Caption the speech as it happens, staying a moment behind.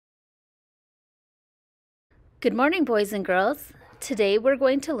Good morning, boys and girls. Today we're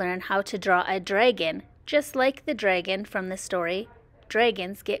going to learn how to draw a dragon, just like the dragon from the story,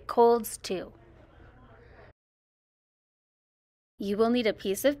 Dragons Get Colds Too. You will need a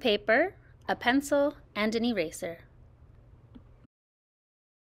piece of paper, a pencil, and an eraser.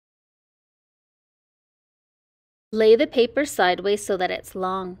 Lay the paper sideways so that it's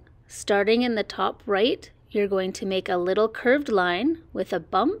long. Starting in the top right, you're going to make a little curved line with a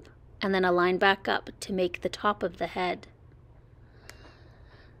bump and then a line back up to make the top of the head.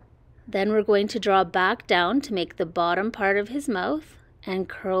 Then we're going to draw back down to make the bottom part of his mouth and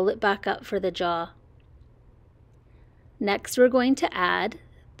curl it back up for the jaw. Next, we're going to add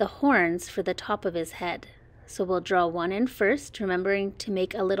the horns for the top of his head. So we'll draw one in first, remembering to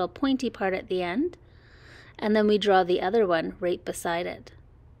make a little pointy part at the end, and then we draw the other one right beside it.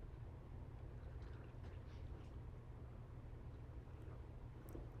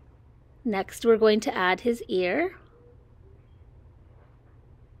 Next, we're going to add his ear.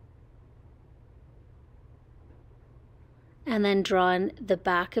 And then draw in the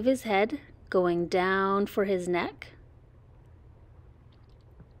back of his head, going down for his neck.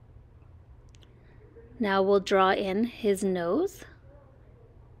 Now we'll draw in his nose.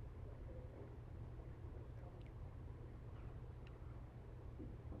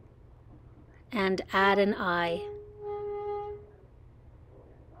 And add an eye.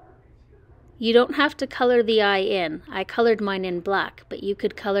 You don't have to color the eye in. I colored mine in black, but you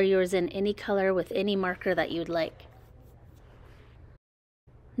could color yours in any color with any marker that you'd like.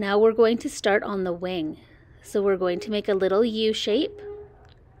 Now we're going to start on the wing. So we're going to make a little U shape.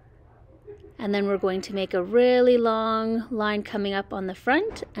 And then we're going to make a really long line coming up on the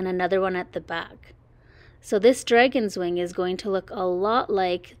front and another one at the back. So this dragon's wing is going to look a lot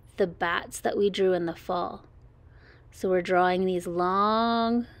like the bats that we drew in the fall. So we're drawing these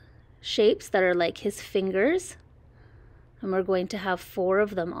long shapes that are like his fingers, and we're going to have 4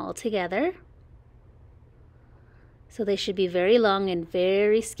 of them all together. So they should be very long and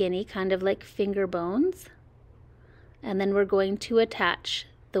very skinny, kind of like finger bones. And then we're going to attach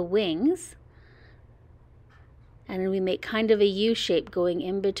the wings, and we make kind of a U shape going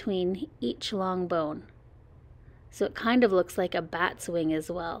in between each long bone. So it kind of looks like a bat's wing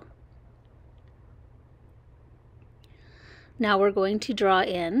as well. Now we're going to draw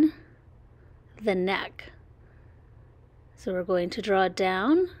in the neck. So we're going to draw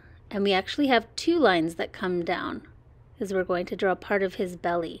down, and we actually have 2 lines that come down because we're going to draw part of his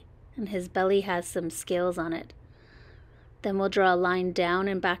belly, and his belly has some scales on it. Then we'll draw a line down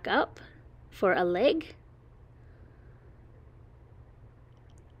and back up for a leg.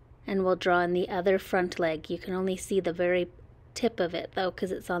 And we'll draw in the other front leg. You can only see the very tip of it though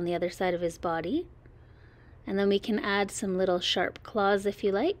because it's on the other side of his body. And then we can add some little sharp claws if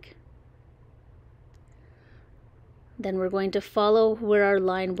you like. Then we're going to follow where our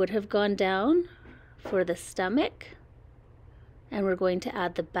line would have gone down for the stomach. And we're going to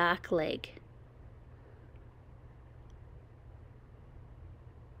add the back leg.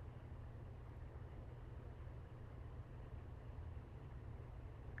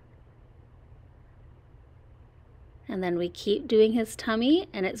 And then we keep doing his tummy,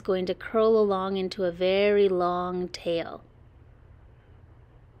 and it's going to curl along into a very long tail.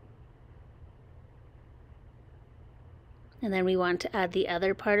 And then we want to add the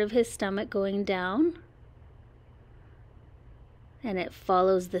other part of his stomach going down. And it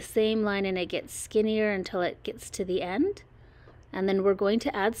follows the same line and it gets skinnier until it gets to the end. And then we're going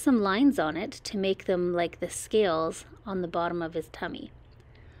to add some lines on it to make them like the scales on the bottom of his tummy.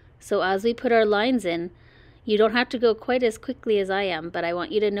 So as we put our lines in, you don't have to go quite as quickly as I am, but I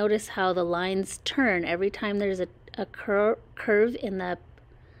want you to notice how the lines turn. Every time there's a curve in the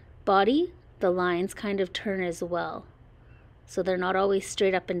body, the lines kind of turn as well. So they're not always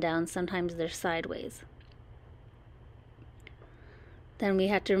straight up and down, sometimes they're sideways. Then we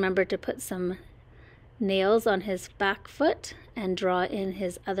have to remember to put some nails on his back foot and draw in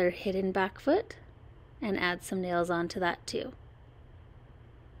his other hidden back foot and add some nails onto that too.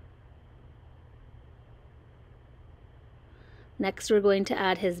 Next, we're going to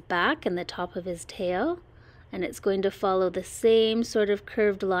add his back and the top of his tail, and it's going to follow the same sort of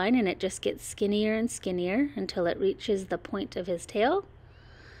curved line, and it just gets skinnier and skinnier until it reaches the point of his tail.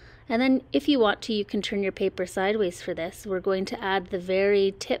 And then if you want to, you can turn your paper sideways for this. We're going to add the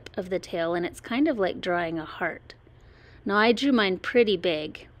very tip of the tail, and it's kind of like drawing a heart. Now I drew mine pretty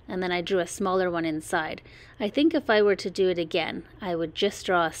big, and then I drew a smaller one inside. I think if I were to do it again, I would just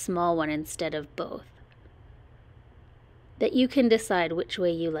draw a small one instead of both. That you can decide which way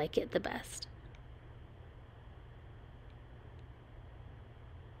you like it the best.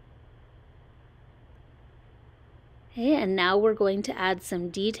 Okay, and now we're going to add some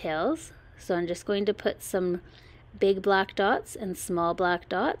details. So I'm just going to put some big black dots and small black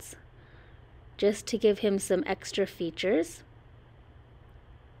dots just to give him some extra features.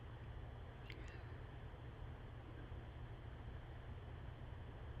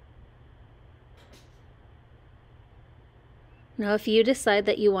 Now if you decide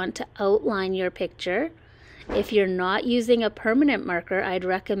that you want to outline your picture, if you're not using a permanent marker, I'd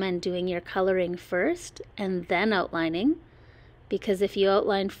recommend doing your coloring first and then outlining, because if you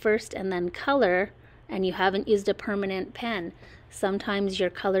outline first and then color and you haven't used a permanent pen, sometimes your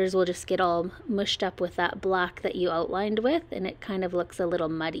colors will just get all mushed up with that black that you outlined with, and it kind of looks a little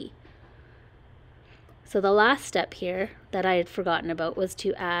muddy. So the last step here that I had forgotten about was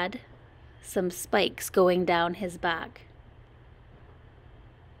to add some spikes going down his back.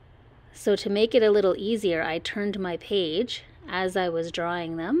 So to make it a little easier, I turned my page as I was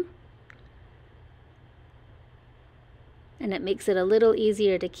drawing them, and it makes it a little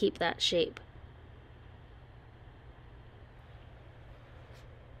easier to keep that shape.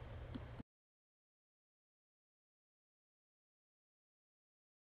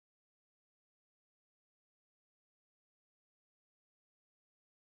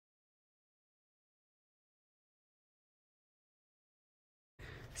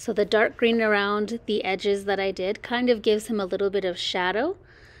 So the dark green around the edges that I did kind of gives him a little bit of shadow,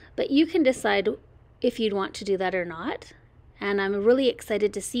 but you can decide if you'd want to do that or not. And I'm really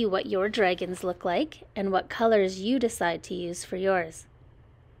excited to see what your dragons look like and what colors you decide to use for yours.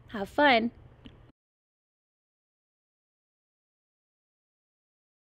 Have fun!